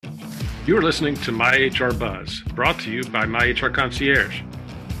You are listening to My HR Buzz, brought to you by My HR Concierge.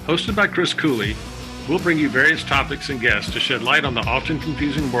 Hosted by Chris Cooley, we'll bring you various topics and guests to shed light on the often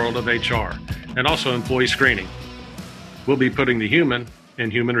confusing world of HR and also employee screening. We'll be putting the human in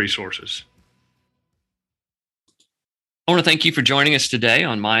human resources. I want to thank you for joining us today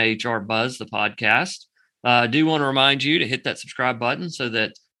on My HR Buzz, the podcast. I do want to remind you to hit that subscribe button so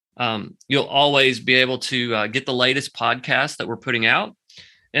that you'll always be able to get the latest podcast that we're putting out.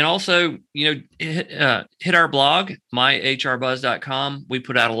 And also, hit our blog, myhrbuzz.com. We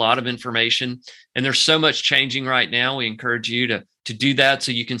put out a lot of information, and there's so much changing right now. We encourage you to do that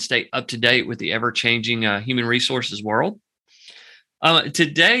so you can stay up to date with the ever-changing human resources world.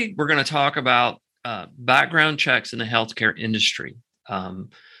 Today, we're going to talk about background checks in the healthcare industry.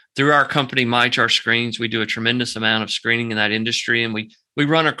 Through our company, MyHR Screens, we do a tremendous amount of screening in that industry, and we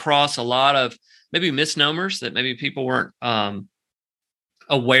run across a lot of maybe misnomers that maybe people weren't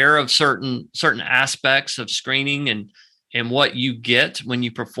aware of certain aspects of screening and what you get when you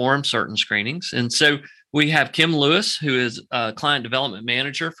perform certain screenings. And so we have Kim Lewis, who is a client development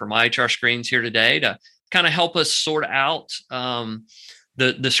manager for MyHR Screens, here today to kind of help us sort out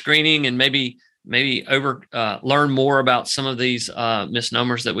the screening and maybe learn more about some of these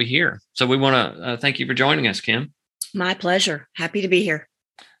misnomers that we hear. So we want to thank you for joining us, Kim. My pleasure. Happy to be here.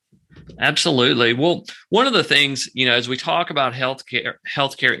 Absolutely. Well, one of the things, as we talk about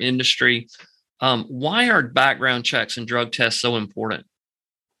healthcare industry, why are background checks and drug tests so important?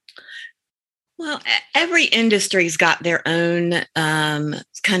 Well, every industry's got their own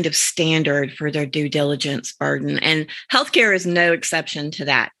kind of standard for their due diligence burden, and healthcare is no exception to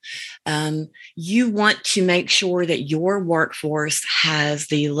that. You want to make sure that your workforce has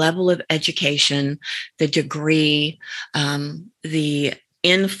the level of education, the degree, the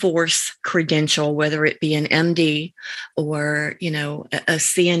in-force credential, whether it be an MD or, a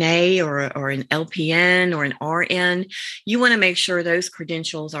CNA or an LPN or an RN. You want to make sure those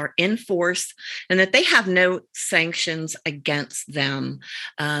credentials are in force and that they have no sanctions against them.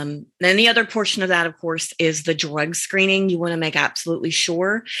 Then the other portion of that, of course, is the drug screening. You want to make absolutely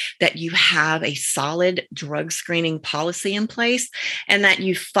sure that you have a solid drug screening policy in place and that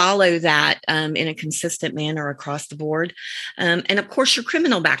you follow that in a consistent manner across the board. And of course, your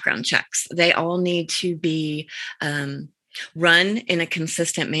criminal background checks, they all need to be run in a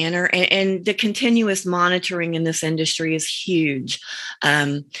consistent manner. And the continuous monitoring in this industry is huge.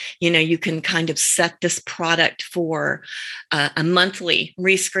 You can kind of set this product for a monthly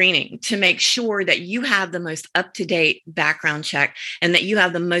rescreening to make sure that you have the most up-to-date background check and that you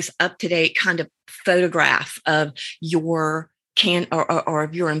have the most up-to-date kind of photograph of your or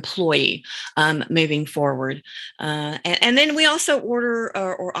of your employee moving forward. And then we also order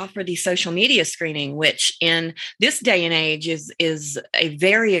or offer the social media screening, which in this day and age is a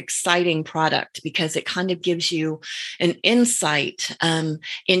very exciting product because it kind of gives you an insight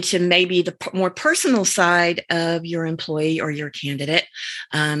into maybe the more personal side of your employee or your candidate,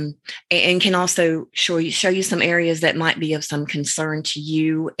 and can also show you some areas that might be of some concern to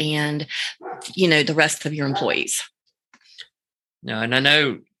you and the rest of your employees. No, and I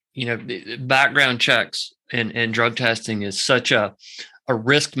know, background checks and drug testing is such a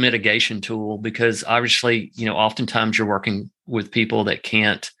risk mitigation tool because obviously, oftentimes you're working with people that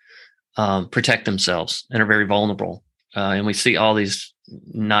can't protect themselves and are very vulnerable. And we see all these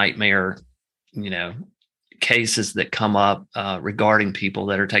nightmare, cases that come up regarding people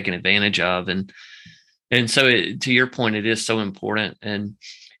that are taken advantage of. And so to your point, it is so important. And,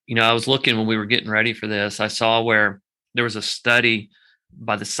 I was looking when we were getting ready for this, I saw where there was a study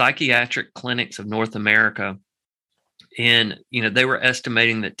by the Psychiatric Clinics of North America, and they were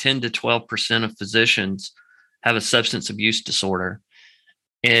estimating that 10 to 12% of physicians have a substance abuse disorder.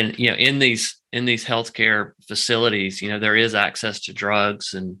 And in these healthcare facilities, there is access to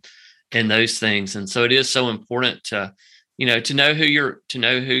drugs and those things, and so it is so important to know who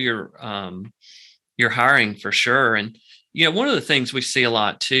you're hiring for sure. And one of the things we see a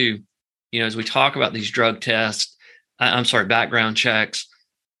lot too, as we talk about these background checks,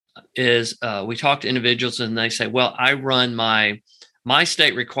 is we talk to individuals and they say, well, I run my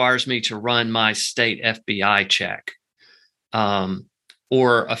state requires me to run my state FBI check,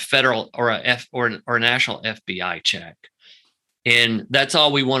 or a federal or a national FBI check. And that's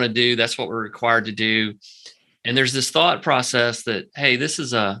all we want to do. That's what we're required to do. And there's this thought process that, hey,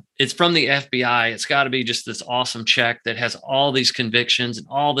 it's from the FBI. It's got to be just this awesome check that has all these convictions and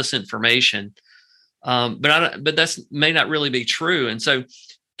all this information. But that may not really be true. And so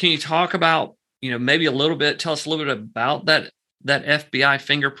can you talk about, maybe tell us a little bit about that FBI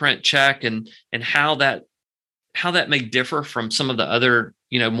fingerprint check and how that may differ from some of the other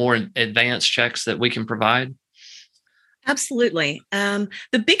more advanced checks that we can provide? Absolutely.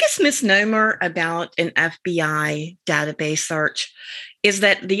 The biggest misnomer about an FBI database search is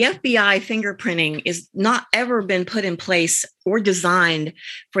that the FBI fingerprinting is not ever been put in place or designed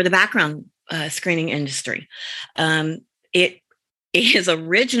for the background screening industry. It is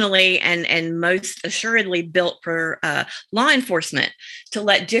originally and most assuredly built for law enforcement to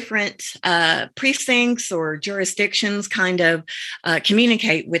let different precincts or jurisdictions kind of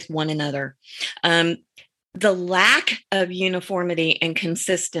communicate with one another. The lack of uniformity and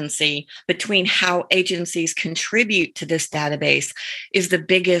consistency between how agencies contribute to this database is the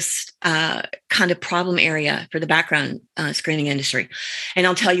biggest kind of problem area for the background screening industry. And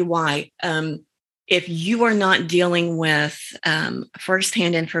I'll tell you why. If you are not dealing with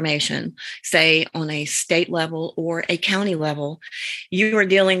firsthand information, say on a state level or a county level, you are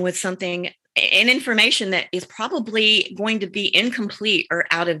dealing with something and information that is probably going to be incomplete or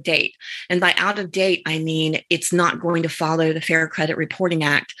out of date. And by out of date, I mean it's not going to follow the Fair Credit Reporting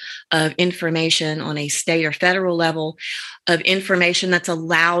Act of information on a state or federal level, of information that's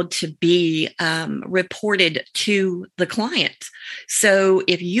allowed to be reported to the client. So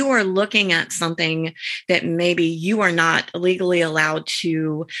if you are looking at something that maybe you are not legally allowed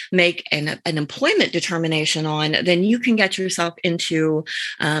to make an employment determination on, then you can get yourself into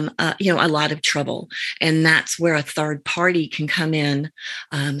a lot of trouble. And that's where a third party can come in,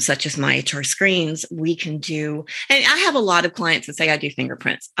 such as MyHR Screens. We can do, and I have a lot of clients that say I do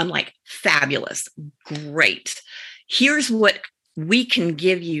fingerprints. I'm like, fabulous, great. Here's what we can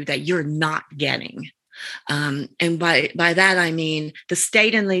give you that you're not getting. And by that, I mean the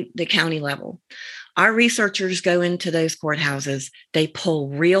state and the county level. Our researchers go into those courthouses. They pull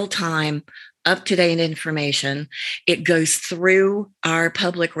real-time, up-to-date information. It goes through our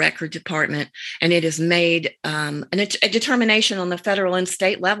public record department, and it is made a determination on the federal and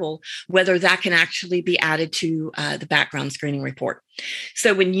state level whether that can actually be added to the background screening report.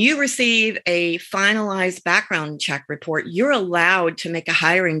 So when you receive a finalized background check report, you're allowed to make a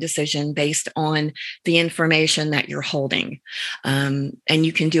hiring decision based on the information that you're holding, and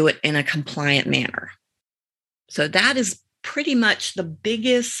you can do it in a compliant manner. So that is pretty much the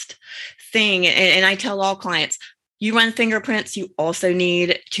biggest thing. And I tell all clients, you run fingerprints, you also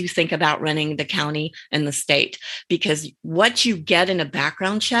need to think about running the county and the state, because what you get in a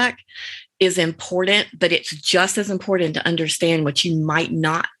background check is important, but it's just as important to understand what you might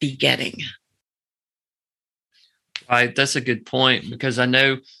not be getting. Right. That's a good point, because I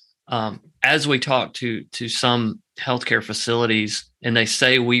know as we talk to some healthcare facilities and they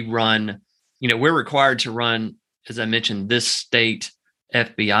say we run, we're required to run, as I mentioned, this state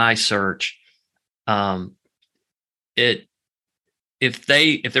FBI search. If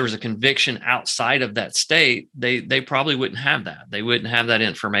there was a conviction outside of that state, they probably wouldn't have that. They wouldn't have that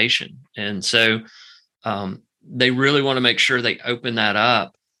information. And so they really want to make sure they open that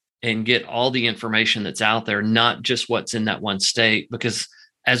up and get all the information that's out there, not just what's in that one state, because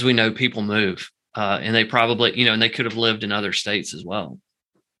as we know, people move and they probably, and they could have lived in other states as well.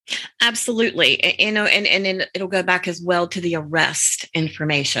 Absolutely. And then it'll go back as well to the arrest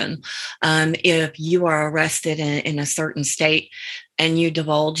information. If you are arrested in a certain state and you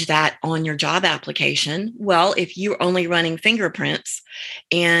divulge that on your job application, well, if you're only running fingerprints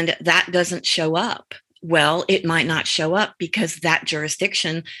and that doesn't show up, well, it might not show up because that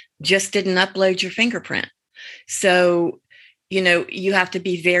jurisdiction just didn't upload your fingerprint. So you have to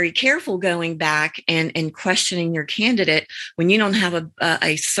be very careful going back and questioning your candidate when you don't have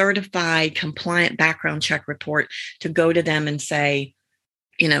a certified compliant background check report to go to them and say,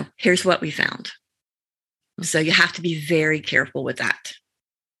 here's what we found. So you have to be very careful with that.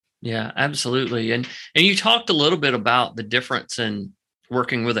 Yeah, absolutely. And you talked a little bit about the difference in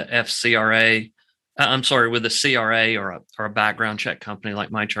working with a FCRA, with a CRA or a background check company like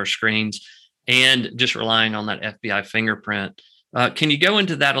MyHR Screens, and just relying on that FBI fingerprint. Can you go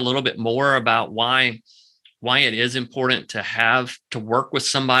into that a little bit more about why it is important to work with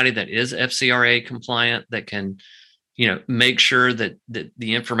somebody that is FCRA compliant, that can, make sure that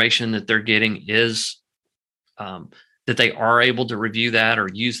the information that they're getting is that they are able to review that or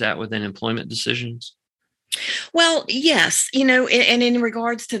use that within employment decisions? Well, yes, and in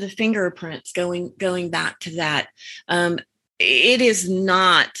regards to the fingerprints, going back to that, it is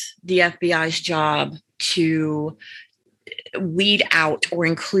not the FBI's job to weed out or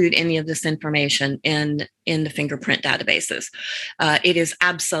include any of this information in the fingerprint databases. It is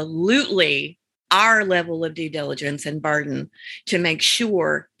absolutely our level of due diligence and burden to make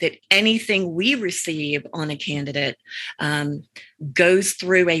sure that anything we receive on a candidate goes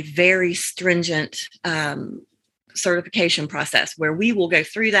through a very stringent certification process where we will go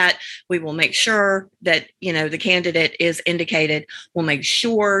through that. We will make sure that, the candidate is indicated. We'll make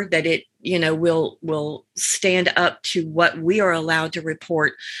sure that it, will stand up to what we are allowed to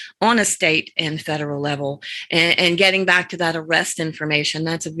report on a state and federal level. And getting back to that arrest information,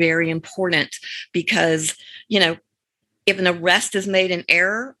 that's very important because, if an arrest is made in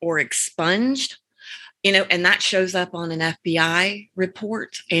error or expunged, and that shows up on an FBI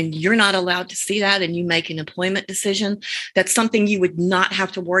report and you're not allowed to see that and you make an employment decision, that's something you would not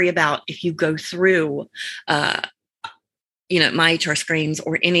have to worry about if you go through, My HR Screens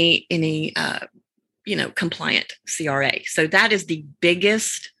or any compliant CRA. So that is the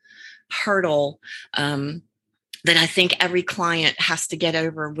biggest hurdle that I think every client has to get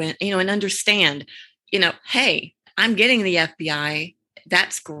over when, and understand, hey, I'm getting the FBI.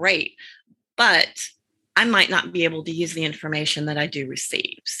 That's great. But I might not be able to use the information that I do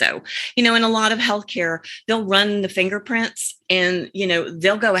receive. So, in a lot of healthcare, they'll run the fingerprints and,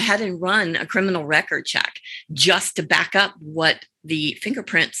 they'll go ahead and run a criminal record check just to back up what the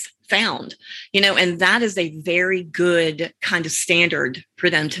fingerprints found, and that is a very good kind of standard for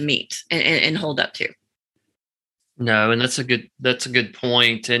them to meet and hold up to. No, and that's a good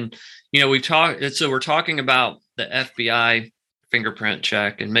point. And, we're talking about the FBI fingerprint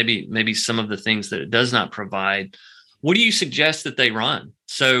check and maybe some of the things that it does not provide. What do you suggest that they run?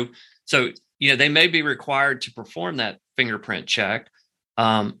 So they may be required to perform that fingerprint check,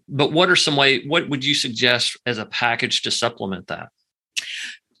 but what would you suggest as a package to supplement that?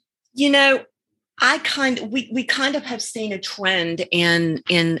 We kind of have seen a trend in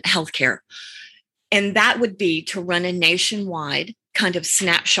healthcare, and that would be to run a nationwide kind of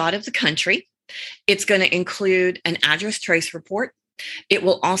snapshot of the country. It's going to include an address trace report. It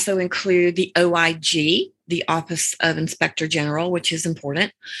will also include the OIG, the Office of Inspector General, which is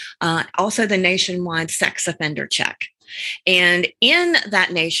important. Also the nationwide sex offender check. And in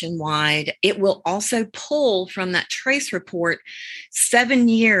that nationwide, it will also pull from that trace report 7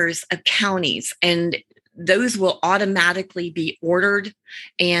 years of counties, and those will automatically be ordered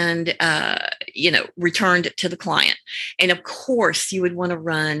and, returned to the client. And of course, you would want to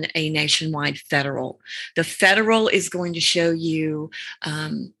run a nationwide federal. The federal is going to show you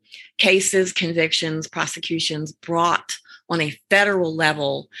cases, convictions, prosecutions brought on a federal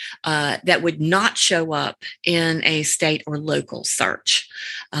level that would not show up in a state or local search.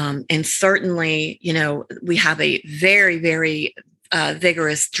 And certainly, we have a very, very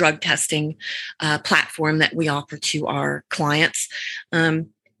vigorous drug testing platform that we offer to our clients.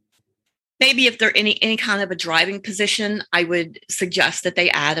 Maybe if they're any kind of a driving position, I would suggest that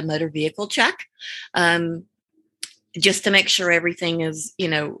they add a motor vehicle check, just to make sure everything is,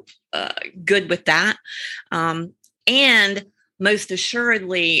 good with that. And most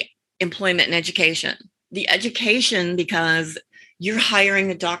assuredly, employment and education. The education, because you're hiring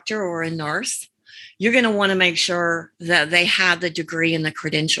a doctor or a nurse, you're going to want to make sure that they have the degree and the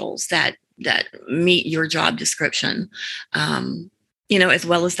credentials that meet your job description, as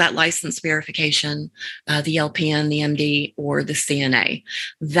well as that license verification, the LPN, the MD, or the CNA.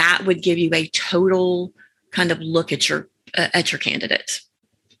 That would give you a total kind of look at your candidate.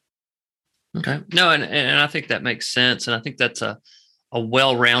 Okay. No, and I think that makes sense. And I think that's a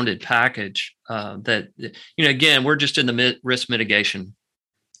well-rounded package that, again, we're just in the risk mitigation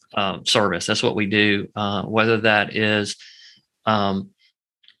service. That's what we do. Whether that is,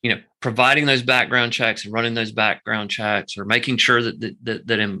 providing those background checks and running those background checks, or making sure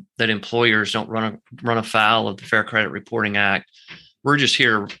that employers don't run afoul of the Fair Credit Reporting Act. We're just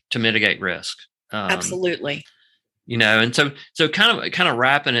here to mitigate risk. Absolutely. And so kind of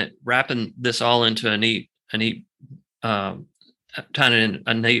wrapping this all into a neat kind of in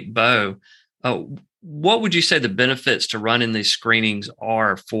a neat bow. What would you say the benefits to running these screenings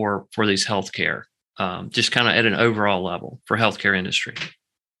are for these healthcare, just kind of at an overall level for healthcare industry?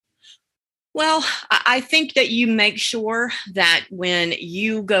 Well, I think that you make sure that when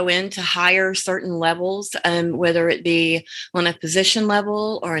you go in to hire certain levels, whether it be on a physician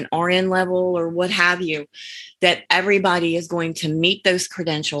level or an RN level or what have you, that everybody is going to meet those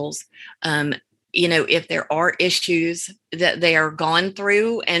credentials. If there are issues that they are gone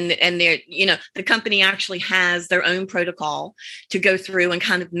through and they're, the company actually has their own protocol to go through and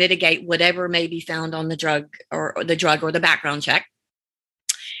kind of mitigate whatever may be found on the drug or the background check.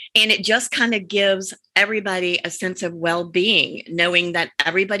 And it just kind of gives everybody a sense of well-being, knowing that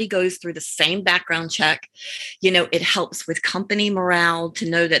everybody goes through the same background check. It helps with company morale to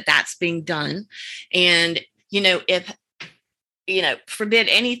know that that's being done. And, if, forbid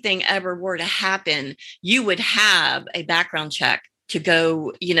anything ever were to happen, you would have a background check to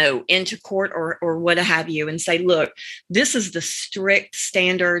go, into court or what have you and say, look, this is the strict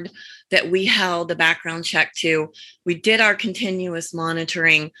standard that we held the background check to. We did our continuous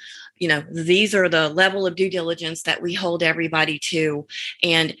monitoring. These are the level of due diligence that we hold everybody to.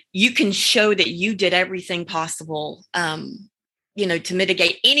 And you can show that you did everything possible, to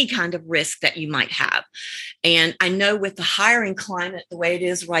mitigate any kind of risk that you might have. And I know with the hiring climate, the way it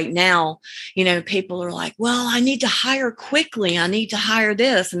is right now, people are like, well, I need to hire quickly. I need to hire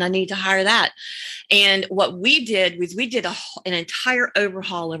this and I need to hire that. And what we did was we did an entire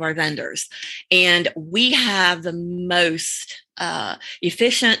overhaul of our vendors. And we have the most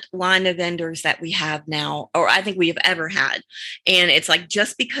efficient line of vendors that we have now, or I think we have ever had. And it's like,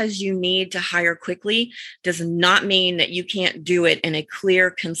 just because you need to hire quickly does not mean that you can't do it in a clear,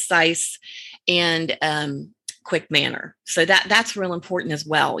 concise, and quick manner. So that's real important as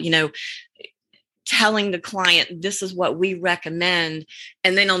well. Telling the client, this is what we recommend.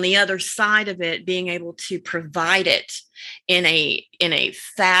 And then on the other side of it, being able to provide it in a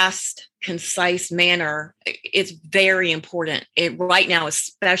fast, concise manner. It's very important right now,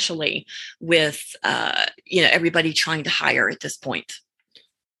 especially with, everybody trying to hire at this point.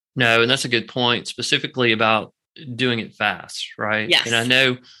 No, and that's a good point, specifically about doing it fast, right? Yes. And I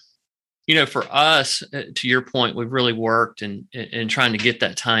know, for us, to your point, we've really worked in trying to get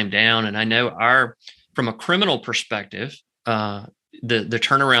that time down. And I know from a criminal perspective, the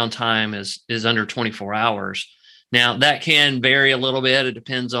turnaround time is under 24 hours. Now that can vary a little bit. It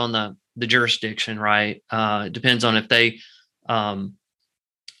depends on the jurisdiction, right? It depends on if they, how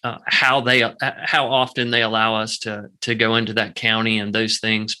often they allow us to go into that county and those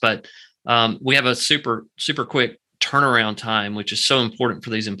things. But we have a super, super quick turnaround time, which is so important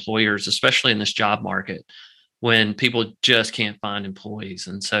for these employers, especially in this job market when people just can't find employees.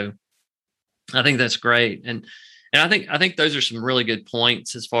 And so I think that's great. And I think those are some really good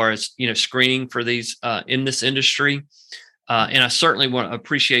points as far as, screening for these in this industry. And I certainly want to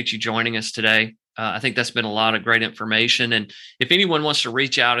appreciate you joining us today. I think that's been a lot of great information. And if anyone wants to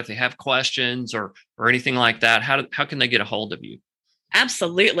reach out, if they have questions or anything like that, how can they get a hold of you?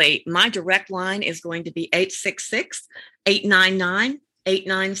 Absolutely. My direct line is going to be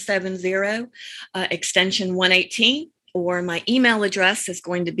 866-899-8970, extension 118. Or my email address is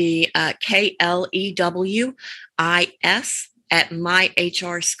going to be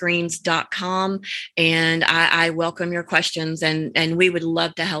klewis@myhrscreens.com. And I welcome your questions and we would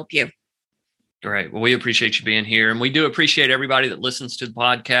love to help you. Great. Well, we appreciate you being here. And we do appreciate everybody that listens to the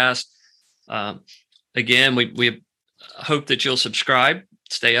podcast. Again, we hope that you'll subscribe,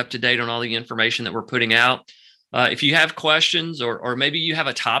 stay up to date on all the information that we're putting out. If you have questions or maybe you have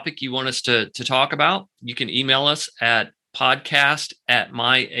a topic you want us to talk about, you can email us at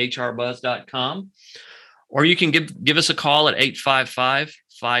podcast@myhrbuzz.com, or you can give us a call at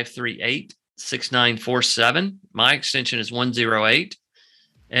 855-538-6947. My extension is 108.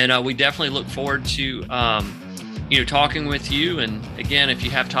 And we definitely look forward to, talking with you. And again, if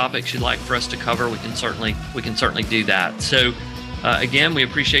you have topics you'd like for us to cover, we can certainly do that. So again, we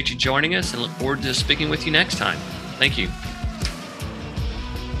appreciate you joining us and look forward to speaking with you next time. Thank you.